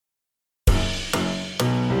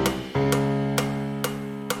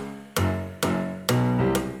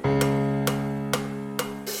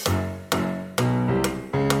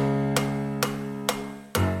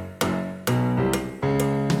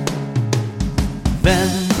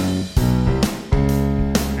Ven,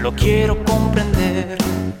 lo quiero comprender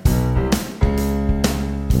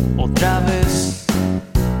otra vez.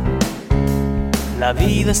 La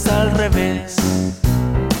vida está al revés.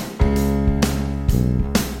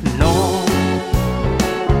 No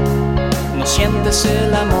sientes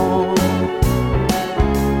el amor.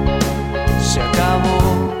 Se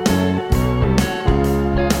acabó.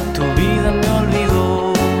 Tu vida me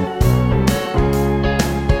olvidó.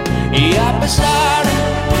 Y a pesar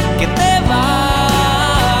que te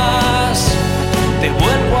vas, te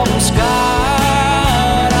vuelvo a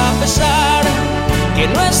buscar. A pesar que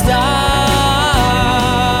no estás,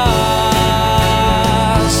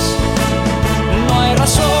 no hay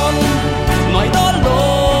razón, no hay dolor.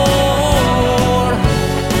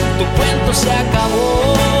 Tu cuento se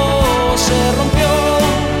acabó,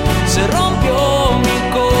 se rompió mi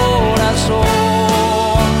corazón.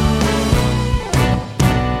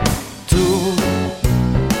 Tú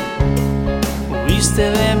huiste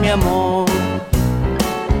de mi amor,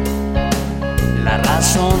 la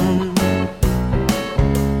razón,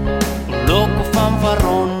 un loco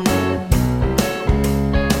fanfarrón.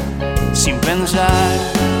 Sin pensar,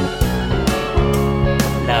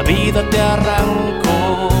 la vida te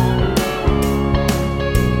arrancó.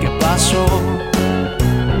 ¿Qué pasó?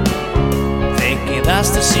 Te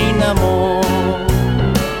quedaste sin amor.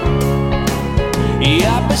 Y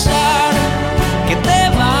a pesar que te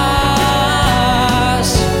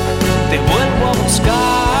vas, te vuelvo a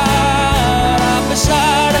buscar. A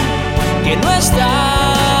pesar que no estás,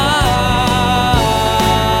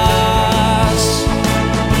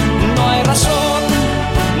 no hay razón,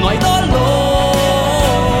 no hay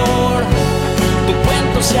dolor. Tu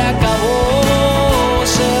cuento se acabó,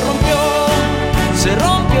 se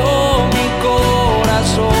rompió mi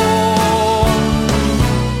corazón.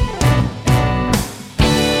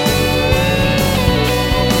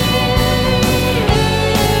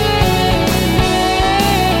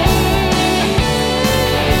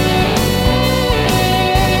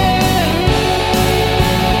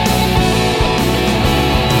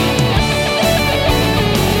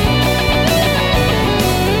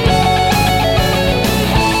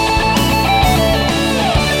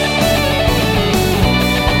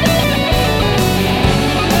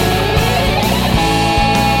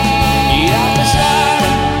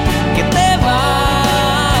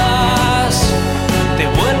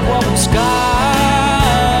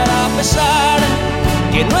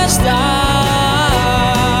 Que no estás,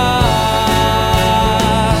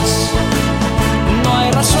 no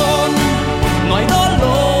hay razón, no hay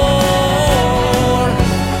dolor.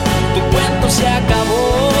 Tu cuento se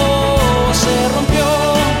acabó, se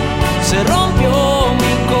rompió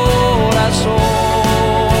mi corazón.